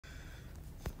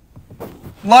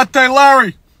Latte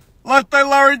Larry. Latte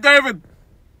Larry David.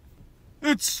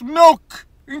 It's milk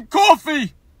and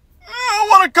coffee.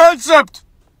 What a concept.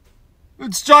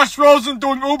 It's Josh Rosen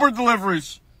doing Uber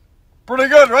deliveries. Pretty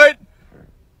good, right?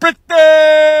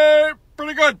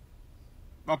 Pretty good.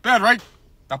 Not bad, right?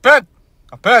 Not bad.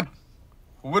 Not bad.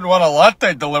 Who wouldn't want a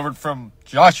latte delivered from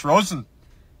Josh Rosen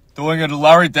doing a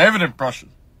Larry David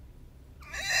impression?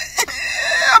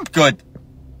 I'm good.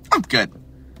 I'm good.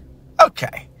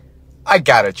 Okay. I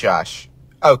got it, Josh.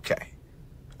 Okay.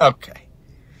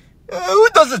 Who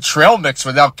does a trail mix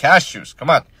without cashews? Come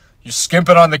on. You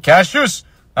skimping on the cashews?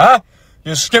 Huh?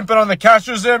 You skimping on the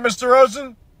cashews there, Mr.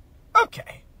 Rosen?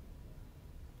 Okay.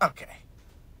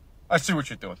 I see what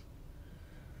you're doing.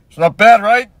 It's not bad,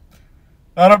 right?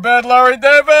 Not a bad Larry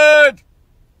David.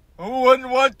 Who wouldn't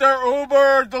want their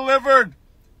Uber delivered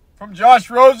from Josh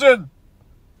Rosen?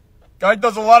 Guy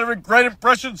does a lot of great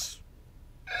impressions.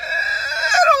 I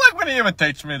don't like when he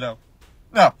imitates me, though.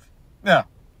 No.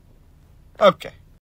 Okay.